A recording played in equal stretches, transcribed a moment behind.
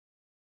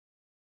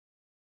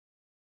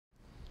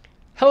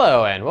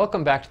Hello and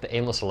welcome back to the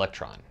Aimless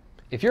Electron.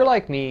 If you're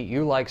like me,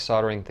 you like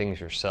soldering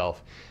things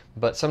yourself,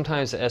 but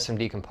sometimes the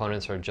SMD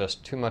components are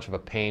just too much of a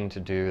pain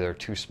to do, they're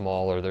too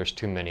small, or there's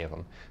too many of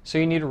them. So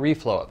you need a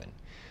reflow oven.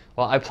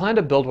 Well, I plan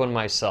to build one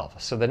myself,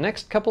 so the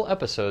next couple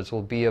episodes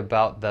will be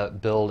about the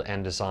build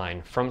and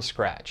design from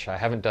scratch. I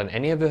haven't done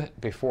any of it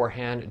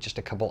beforehand, just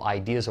a couple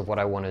ideas of what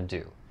I want to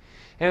do.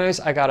 Anyways,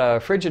 I got a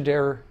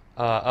Frigidaire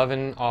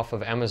oven off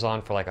of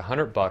Amazon for like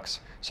 $100,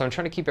 so I'm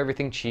trying to keep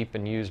everything cheap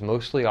and use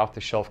mostly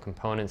off-the-shelf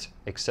components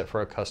except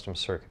for a custom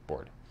circuit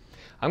board.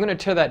 I'm going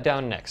to tear that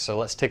down next, so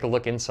let's take a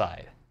look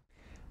inside.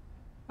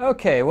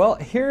 Okay, well,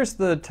 here's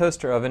the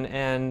toaster oven,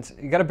 and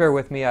you gotta bear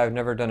with me, I've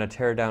never done a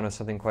teardown of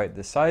something quite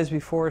this size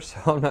before, so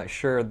I'm not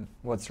sure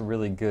what's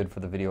really good for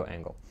the video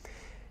angle.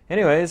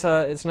 Anyways,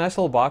 it's a nice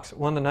little box.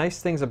 One of the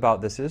nice things about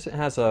this is it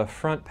has a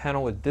front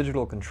panel with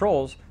digital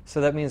controls,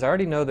 so that means I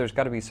already know there's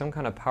got to be some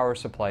kind of power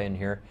supply in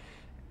here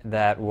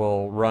that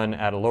will run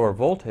at a lower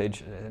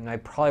voltage, and I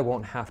probably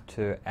won't have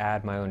to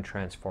add my own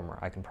transformer.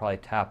 I can probably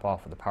tap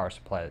off of the power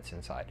supply that's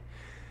inside.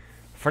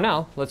 For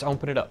now, let's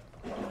open it up.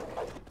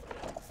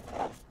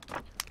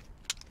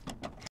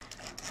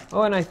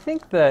 Oh, and I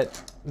think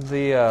that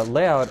the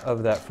layout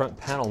of that front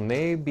panel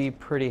may be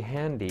pretty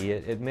handy.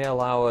 It may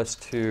allow us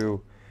to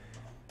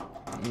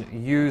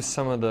use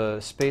some of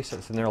the space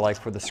that's in there, like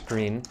for the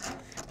screen.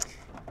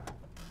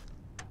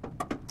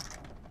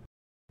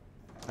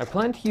 I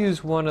plan to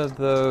use one of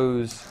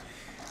those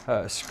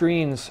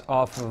screens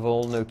off of an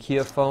old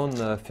Nokia phone,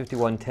 the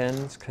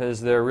 5110s,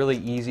 because they're really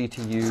easy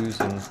to use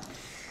and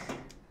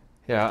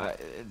yeah,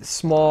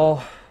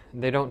 small.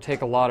 They don't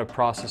take a lot of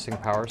processing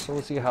power, so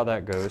we'll see how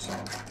that goes.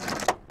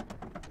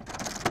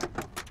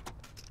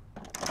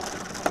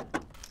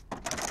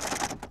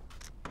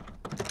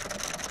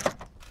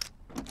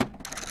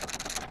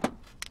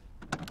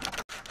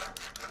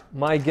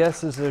 My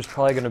guess is there's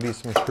probably going to be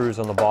some screws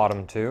on the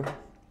bottom too.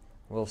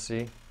 We'll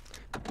see.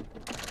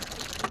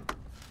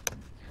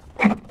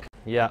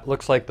 Yeah, it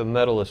looks like the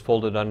metal is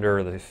folded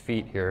under the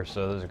feet here,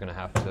 so those are going to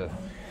have to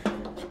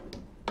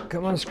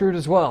come unscrewed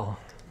as well.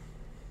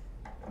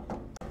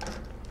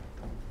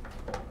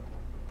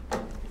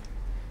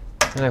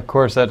 And of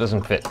course that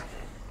doesn't fit.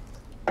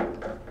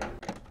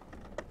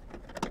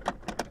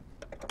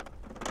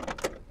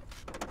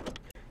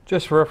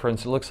 Just for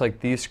reference, it looks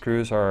like these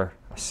screws are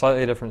a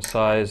slightly different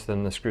size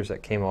than the screws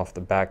that came off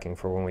the backing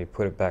for when we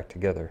put it back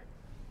together.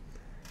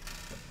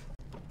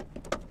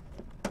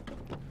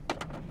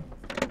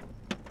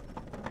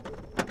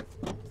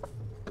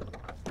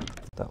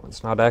 That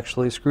one's not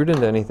actually screwed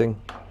into anything.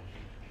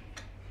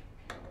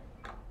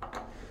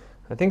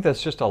 I think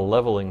that's just a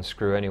leveling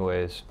screw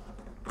anyways.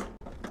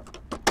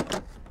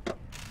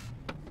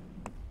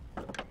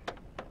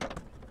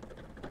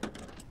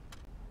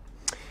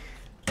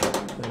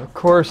 And of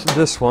course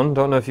this one,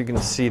 don't know if you can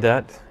see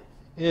that.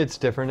 It's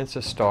different, it's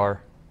a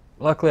star.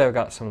 Luckily I've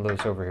got some of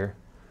those over here.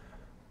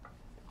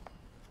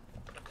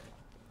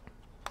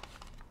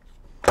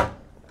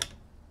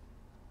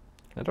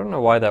 I don't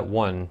know why that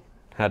one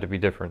had to be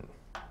different.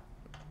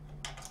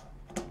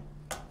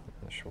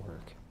 That should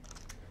work.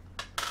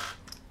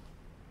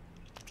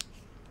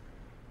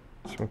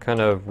 Some kind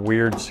of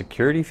weird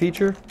security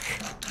feature.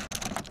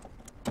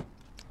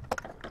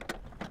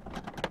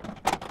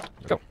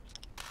 Let's go.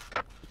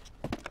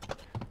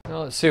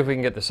 Now let's see if we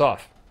can get this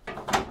off.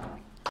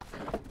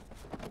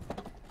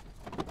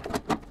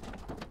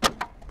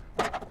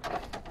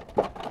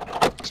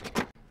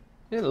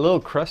 Yeah, a little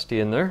crusty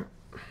in there.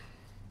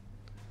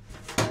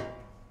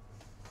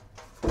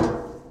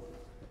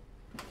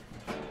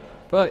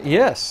 But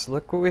yes,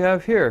 look what we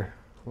have here.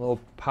 A little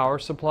power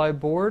supply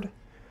board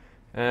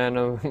and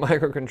a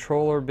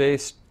microcontroller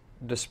based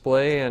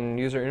display and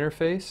user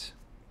interface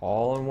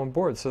all on one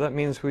board. So that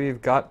means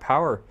we've got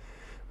power.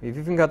 We've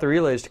even got the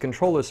relays to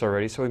control this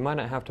already, so we might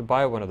not have to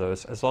buy one of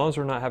those as long as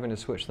we're not having to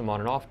switch them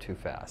on and off too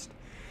fast.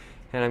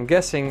 And I'm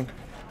guessing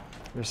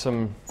there's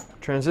some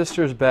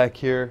transistors back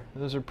here.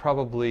 Those are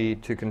probably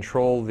to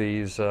control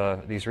these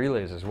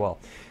relays as well.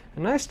 A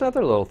nice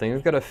other little thing,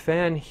 we've got a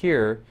fan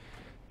here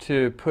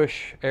to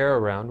push air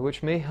around,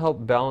 which may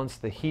help balance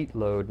the heat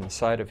load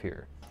inside of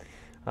here.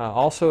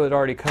 Also, it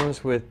already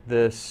comes with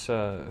this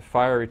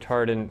fire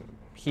retardant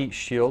heat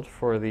shield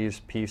for these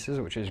pieces,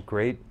 which is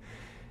great,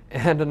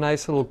 and a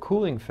nice little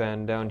cooling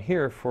fan down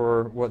here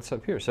for what's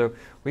up here. So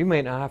we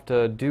may not have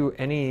to do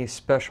any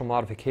special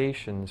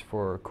modifications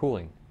for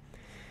cooling.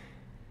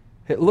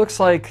 It looks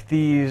like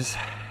these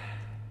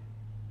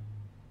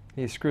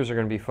screws are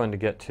going to be fun to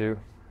get to,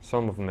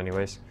 some of them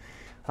anyways.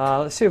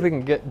 Let's see if we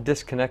can get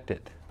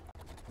disconnected.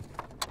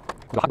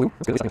 Hot glue.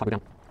 Let's get this thing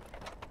down.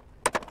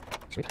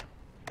 Sweet.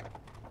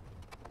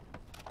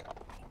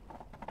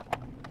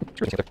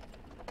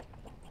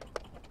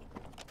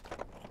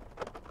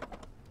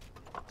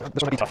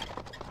 This one might be tough.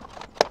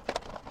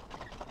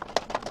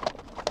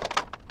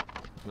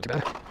 Not too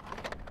bad.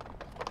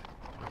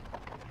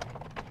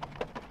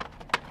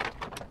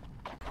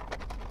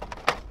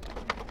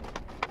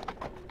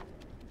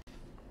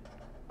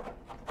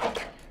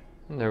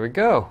 And there we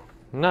go.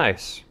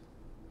 Nice.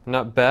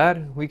 not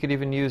bad. We could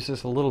even use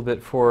this a little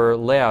bit for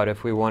layout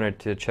if we wanted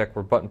to check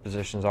where button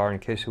positions are in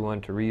case we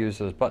wanted to reuse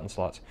those button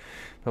slots.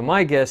 But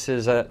my guess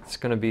is that it's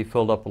going to be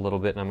filled up a little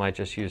bit and I might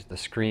just use the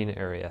screen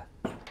area.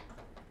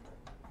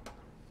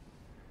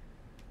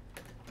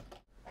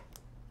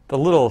 The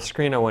little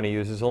screen I want to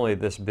use is only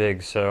this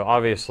big, so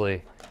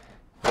obviously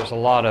there's a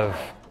lot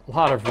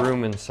of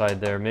room inside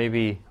there.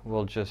 Maybe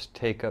we'll just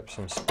take up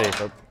some space.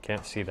 Oh,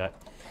 can't see that.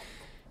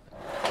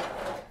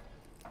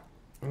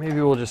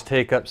 Maybe we'll just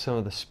take up some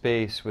of the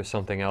space with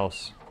something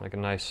else, like a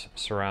nice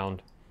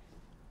surround.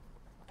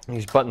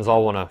 These buttons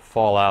all want to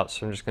fall out,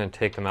 so I'm just going to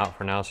take them out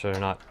for now so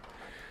they're not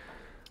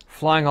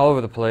flying all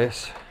over the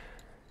place.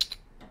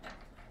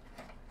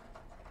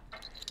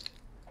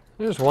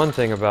 There's one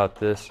thing about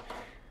this.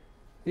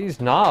 These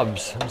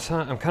knobs,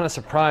 I'm kind of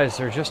surprised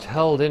they're just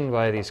held in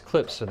by these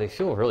clips, so they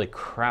feel really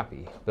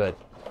crappy, but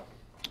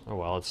oh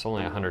well, it's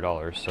only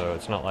 $100, so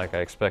it's not like I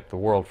expect the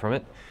world from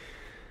it.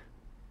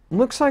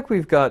 Looks like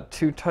we've got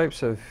two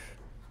types of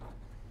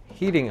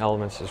heating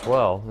elements as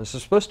well. This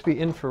is supposed to be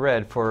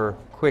infrared for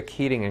quick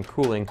heating and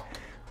cooling.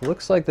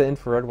 Looks like the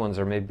infrared ones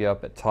are maybe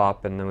up at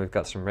top, and then we've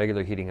got some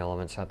regular heating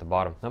elements at the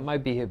bottom. That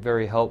might be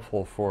very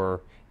helpful for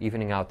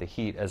evening out the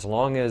heat, as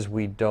long as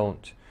we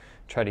don't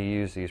try to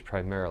use these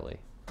primarily.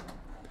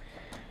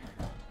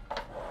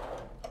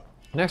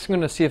 Next, I'm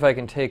going to see if I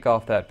can take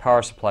off that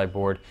power supply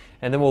board,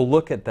 and then we'll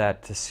look at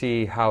that to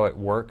see how it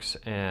works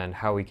and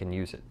how we can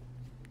use it.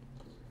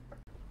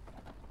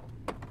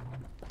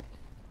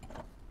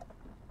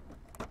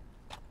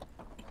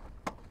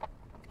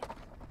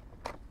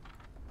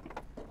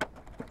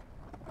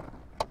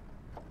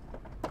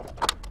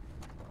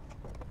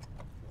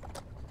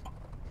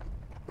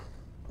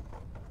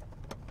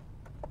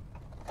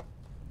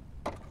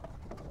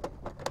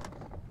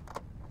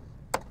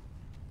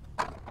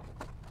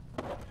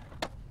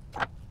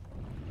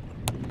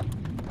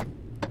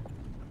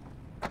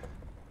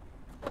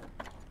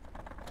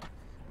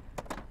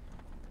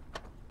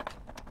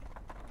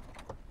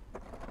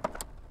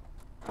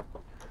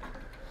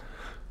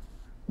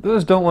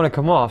 Those don't want to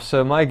come off,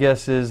 so my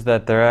guess is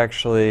that they're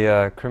actually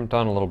crimped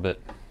on a little bit.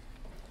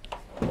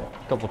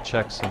 Double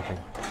check something.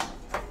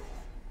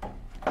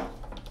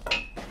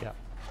 Yeah.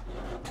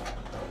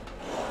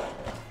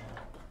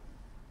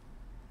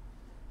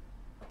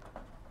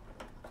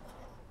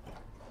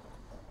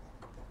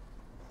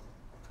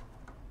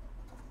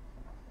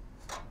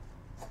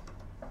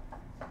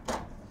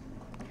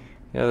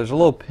 Yeah, there's a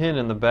little pin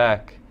in the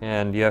back,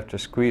 and you have to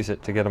squeeze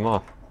it to get them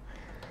off.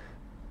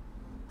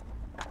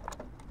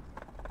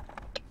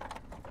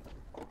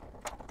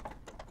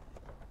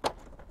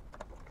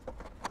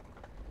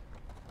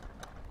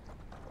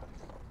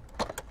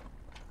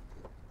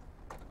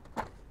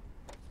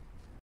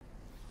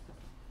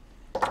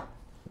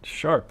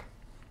 Sharp.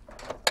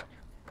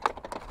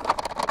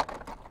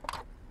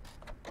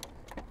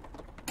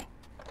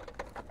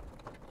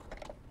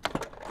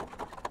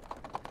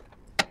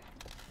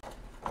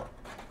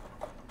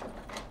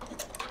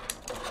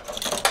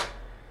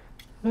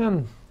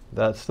 And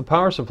that's the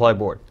power supply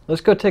board. Let's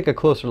go take a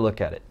closer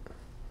look at it.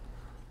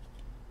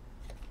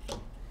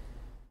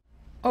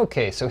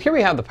 Okay, so here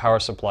we have the power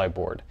supply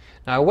board.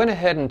 Now I went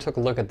ahead and took a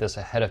look at this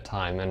ahead of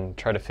time and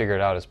tried to figure it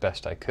out as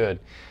best I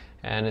could.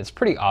 And it's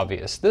pretty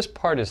obvious. This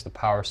part is the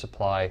power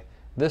supply.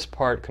 This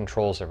part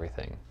controls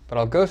everything. But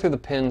I'll go through the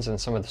pins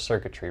and some of the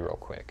circuitry real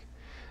quick.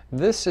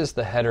 This is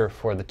the header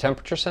for the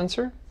temperature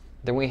sensor.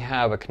 Then we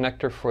have a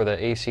connector for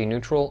the AC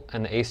neutral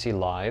and the AC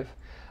live.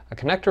 A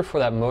connector for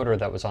that motor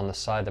that was on the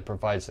side that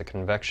provides the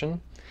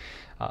convection.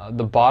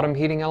 The bottom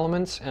heating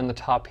elements and the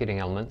top heating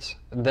elements.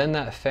 Then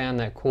that fan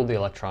that cooled the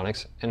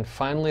electronics. And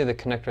finally the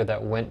connector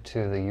that went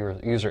to the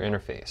user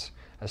interface.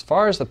 As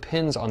far as the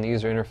pins on the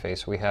user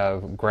interface, we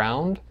have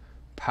ground,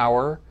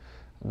 power,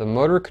 the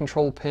motor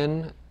control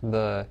pin,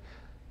 the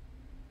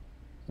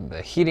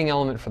heating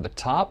element for the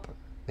top,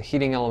 the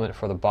heating element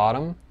for the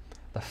bottom,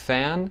 the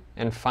fan,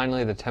 and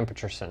finally the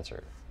temperature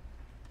sensor.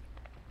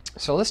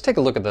 So let's take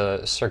a look at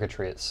the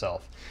circuitry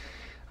itself.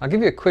 I'll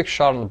give you a quick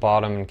shot on the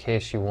bottom in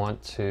case you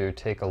want to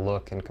take a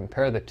look and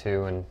compare the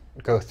two and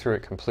go through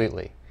it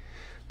completely.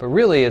 But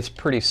really it's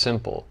pretty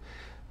simple.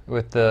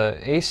 With the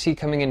AC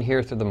coming in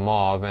here through the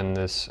MOV and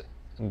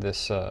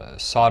this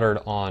soldered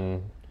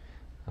on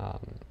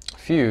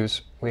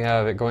fuse, we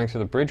have it going through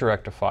the bridge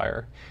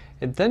rectifier.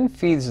 It then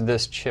feeds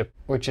this chip,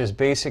 which is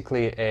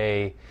basically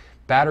a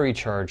battery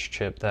charge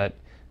chip that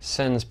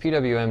sends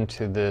PWM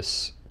to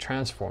this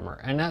transformer,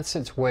 and that's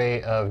its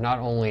way of not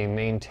only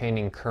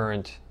maintaining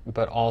current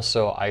but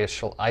also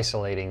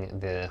isolating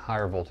the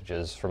higher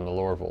voltages from the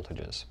lower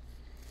voltages.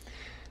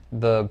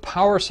 The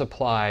power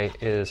supply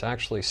is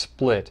actually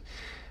split.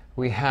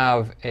 We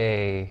have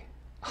a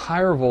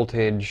higher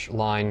voltage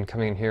line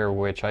coming in here,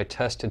 which I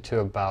tested to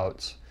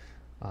about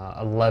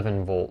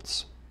 11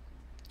 volts.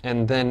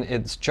 And then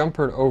it's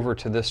jumpered over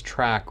to this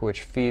track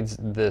which feeds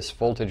this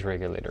voltage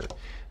regulator.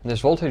 And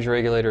this voltage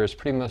regulator is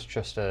pretty much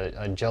just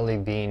a Jelly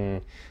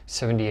Bean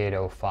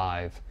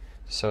 7805.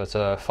 So it's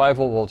a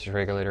 5-volt voltage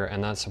regulator,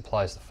 and that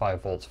supplies the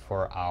 5 volts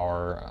for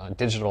our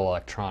digital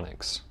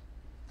electronics.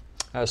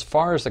 As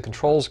far as the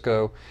controls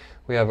go,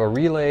 we have a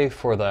relay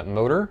for that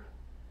motor.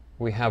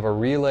 We have a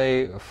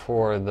relay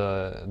for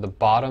the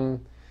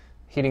bottom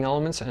heating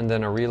elements, and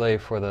then a relay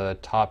for the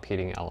top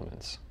heating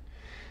elements.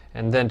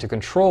 And then to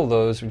control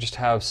those, we just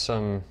have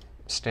some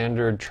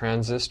standard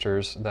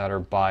transistors that are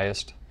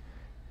biased,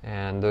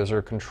 and those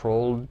are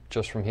controlled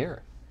just from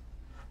here.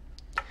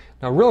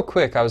 Now real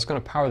quick, I was going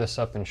to power this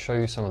up and show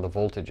you some of the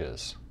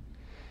voltages.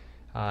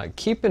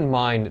 Keep in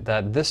mind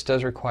that this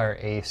does require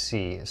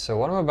AC, so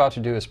what I'm about to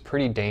do is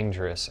pretty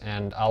dangerous,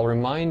 and I'll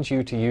remind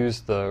you to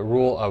use the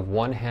rule of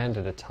one hand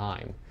at a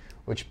time,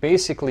 which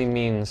basically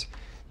means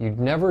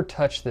you'd never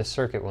touch this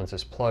circuit once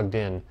it's plugged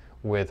in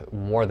with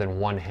more than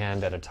one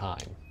hand at a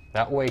time.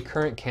 That way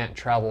current can't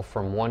travel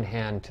from one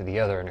hand to the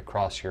other and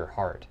across your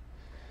heart.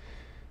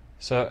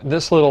 So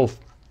this little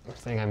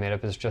thing I made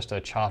up is just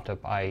a chopped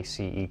up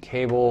ICE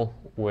cable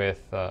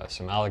with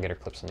some alligator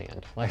clips on the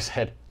end. Like I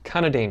said,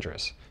 kind of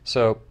dangerous.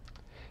 So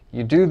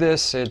you do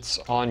this, it's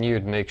on you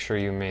to make sure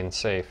you remain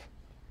safe.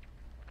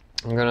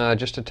 I'm going to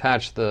just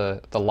attach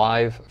the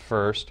live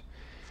first,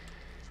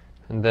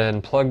 and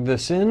then plug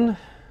this in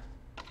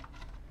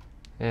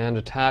and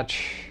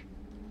attach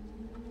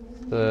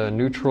the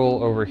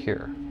neutral over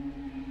here.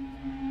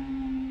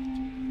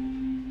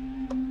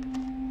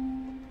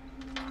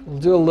 We'll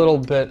do a little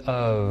bit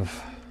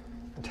of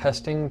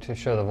testing to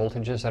show the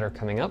voltages that are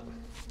coming up.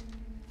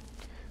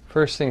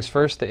 First things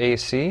first, the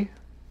AC.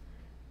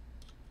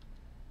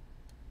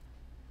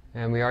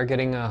 And we are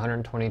getting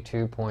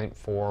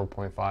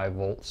 122.4.5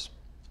 volts.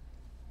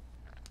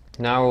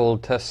 Now we'll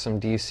test some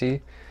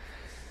DC.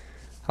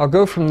 I'll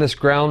go from this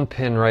ground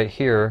pin right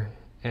here,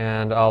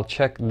 and I'll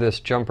check this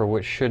jumper,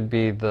 which should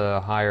be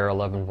the higher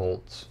 11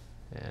 volts.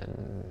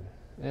 And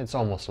it's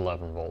almost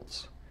 11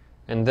 volts.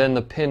 And then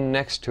the pin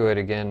next to it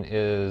again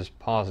is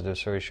positive,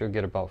 so we should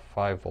get about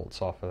 5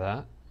 volts off of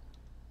that.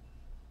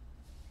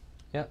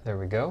 Yeah, there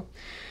we go.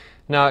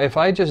 Now if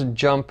I just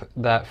jump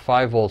that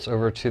 5 volts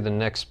over to the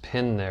next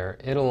pin there,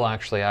 it'll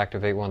actually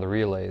activate one of the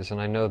relays,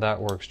 and I know that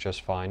works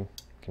just fine. You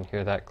can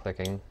hear that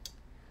clicking.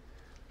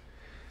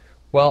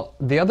 Well,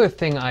 the other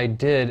thing I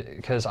did,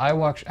 because I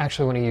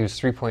actually want to use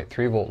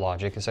 3.3 volt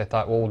logic, is I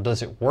thought, well,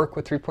 does it work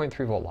with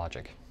 3.3 volt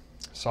logic?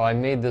 So I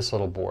made this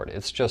little board.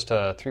 It's just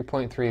a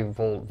 3.3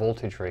 volt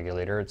voltage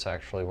regulator. It's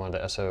actually one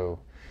of the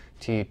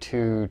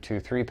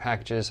SOT223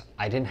 packages.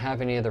 I didn't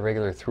have any of the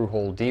regular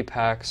through-hole D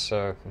packs,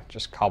 so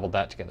just cobbled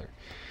that together.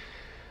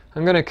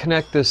 I'm going to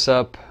connect this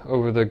up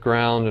over the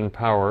ground and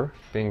power,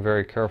 being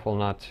very careful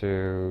not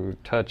to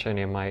touch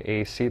any of my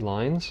AC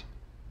lines.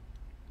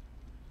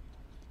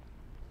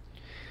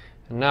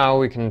 And now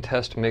we can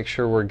test to make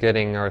sure we're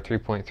getting our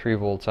 3.3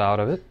 volts out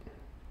of it.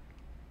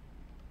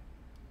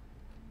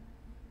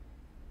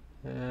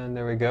 And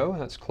there we go,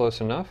 that's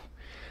close enough.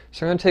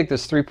 So I'm going to take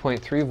this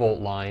 3.3 volt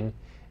line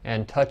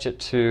and touch it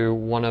to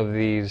one of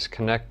these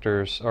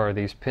connectors, or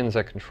these pins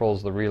that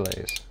controls the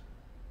relays.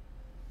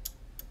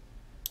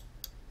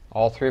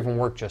 All three of them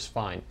work just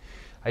fine.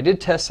 I did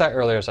test that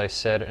earlier, as I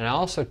said, and I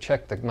also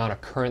checked the amount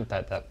of current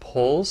that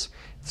pulls.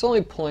 It's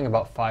only pulling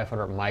about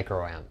 500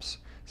 microamps,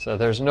 so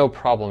there's no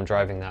problem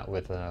driving that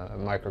with a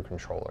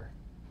microcontroller.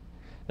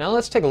 Now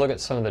let's take a look at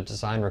some of the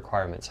design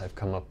requirements I've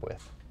come up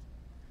with.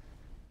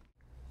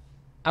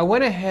 I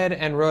went ahead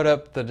and wrote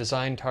up the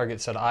design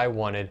targets that I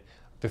wanted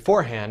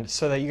beforehand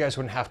so that you guys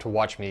wouldn't have to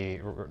watch me,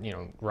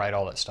 write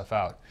all that stuff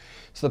out.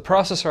 So the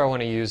processor I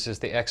want to use is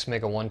the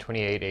XMega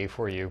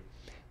 128A4U,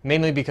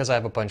 mainly because I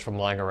have a bunch of them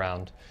lying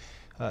around.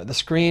 The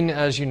screen,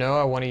 as you know,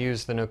 I want to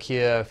use the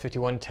Nokia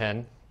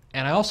 5110,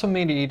 and I also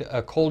may need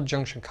a cold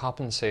junction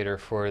compensator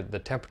for the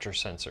temperature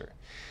sensor.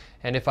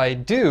 And if I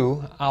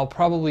do, I'll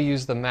probably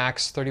use the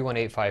Max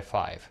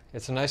 31855.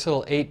 It's a nice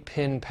little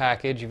 8-pin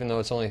package, even though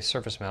it's only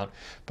surface mount,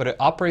 but it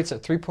operates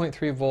at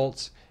 3.3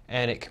 volts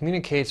and it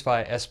communicates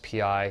via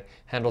SPI,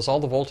 handles all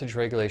the voltage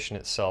regulation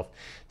itself.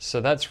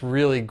 So that's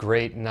really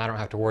great, and I don't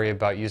have to worry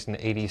about using the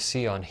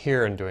ADC on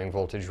here and doing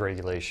voltage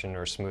regulation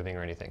or smoothing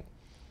or anything.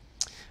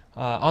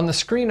 On the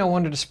screen, I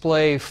want to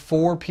display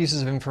 4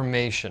 pieces of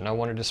information. I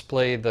want to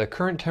display the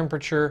current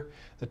temperature,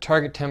 the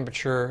target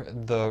temperature,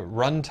 the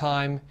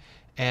runtime,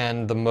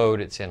 and the mode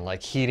it's in,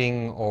 like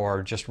heating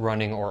or just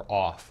running or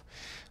off.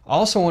 I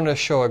also want to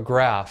show a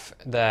graph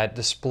that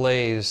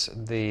displays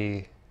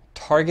the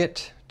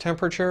target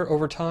temperature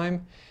over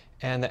time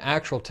and the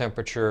actual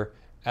temperature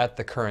at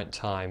the current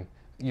time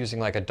using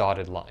like a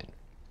dotted line.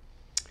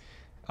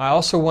 I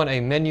also want a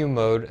menu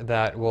mode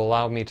that will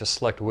allow me to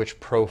select which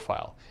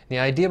profile. The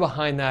idea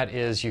behind that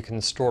is you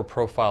can store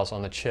profiles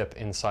on the chip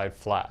inside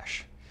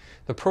flash.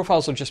 The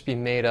profiles will just be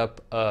made up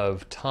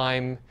of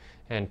time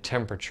and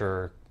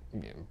temperature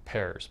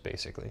pairs,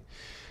 basically.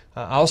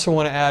 I also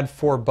want to add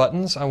 4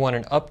 buttons. I want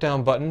an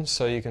up-down button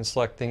so you can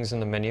select things in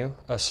the menu,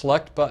 a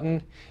select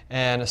button,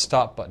 and a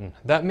stop button.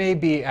 That may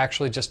be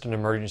actually just an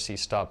emergency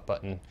stop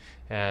button,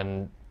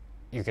 and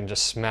you can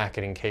just smack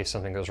it in case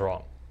something goes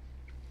wrong.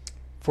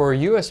 For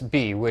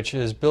USB, which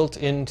is built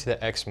into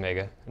the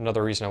X-Mega,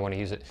 another reason I want to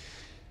use it,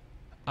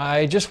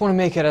 I just want to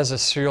make it as a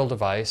serial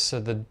device, so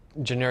the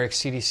generic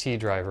CDC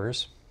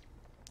drivers.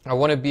 I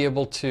want to be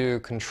able to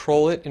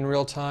control it in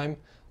real time,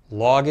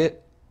 log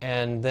it,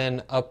 and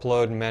then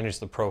upload and manage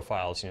the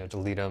profiles,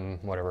 delete them,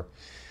 whatever.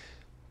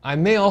 I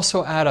may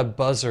also add a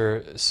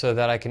buzzer so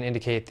that I can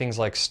indicate things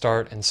like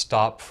start and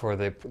stop for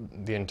the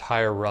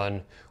entire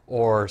run,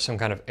 or some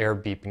kind of air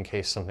beep in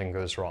case something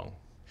goes wrong.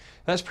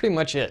 That's pretty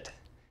much it.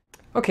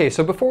 Okay,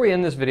 so before we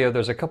end this video,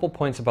 there's a couple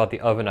points about the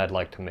oven I'd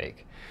like to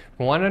make.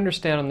 From what I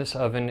understand on this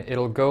oven,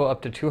 it'll go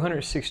up to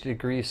 260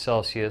 degrees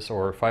Celsius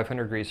or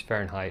 500 degrees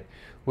Fahrenheit,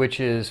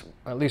 which is,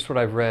 at least what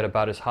I've read,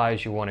 about as high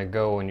as you want to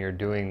go when you're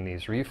doing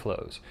these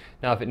reflows.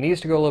 Now, if it needs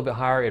to go a little bit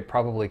higher, it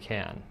probably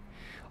can.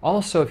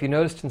 Also, if you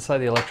noticed inside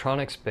the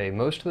electronics bay,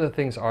 most of the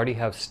things already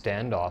have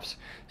standoffs.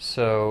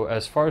 So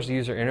as far as the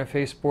user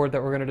interface board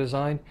that we're going to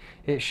design,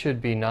 it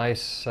should be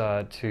nice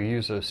to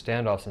use those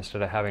standoffs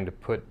instead of having to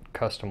put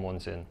custom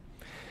ones in.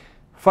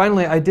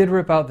 Finally, I did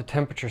rip out the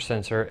temperature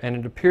sensor, and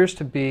it appears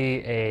to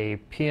be a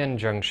PN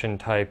junction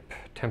type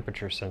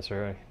temperature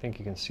sensor. I think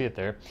you can see it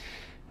there.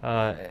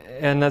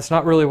 And that's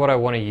not really what I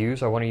want to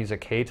use. I want to use a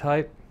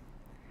K-type.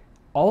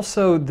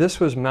 Also, this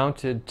was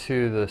mounted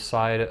to the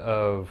side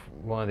of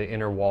one of the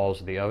inner walls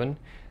of the oven.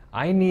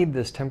 I need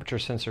this temperature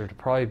sensor to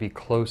probably be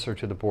closer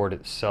to the board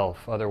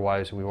itself,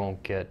 otherwise we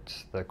won't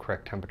get the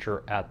correct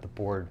temperature at the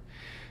board.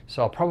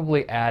 So I'll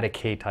probably add a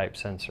K-type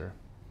sensor.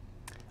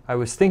 I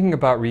was thinking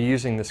about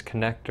reusing this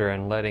connector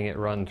and letting it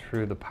run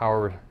through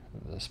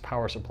this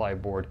power supply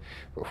board,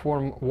 but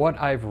from what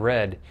I've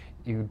read,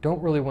 you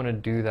don't really want to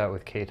do that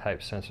with K-type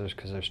sensors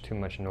because there's too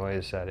much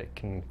noise that it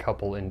can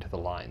couple into the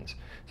lines.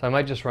 So I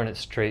might just run it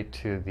straight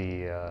to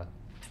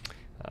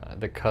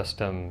the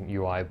custom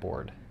UI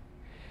board.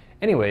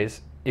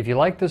 Anyways, if you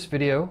like this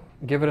video,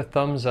 give it a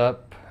thumbs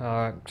up,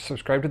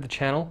 subscribe to the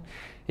channel.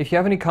 If you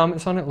have any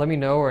comments on it, let me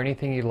know, or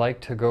anything you'd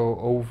like to go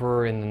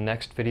over in the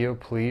next video,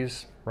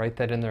 please write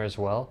that in there as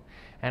well.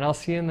 And I'll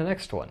see you in the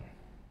next one.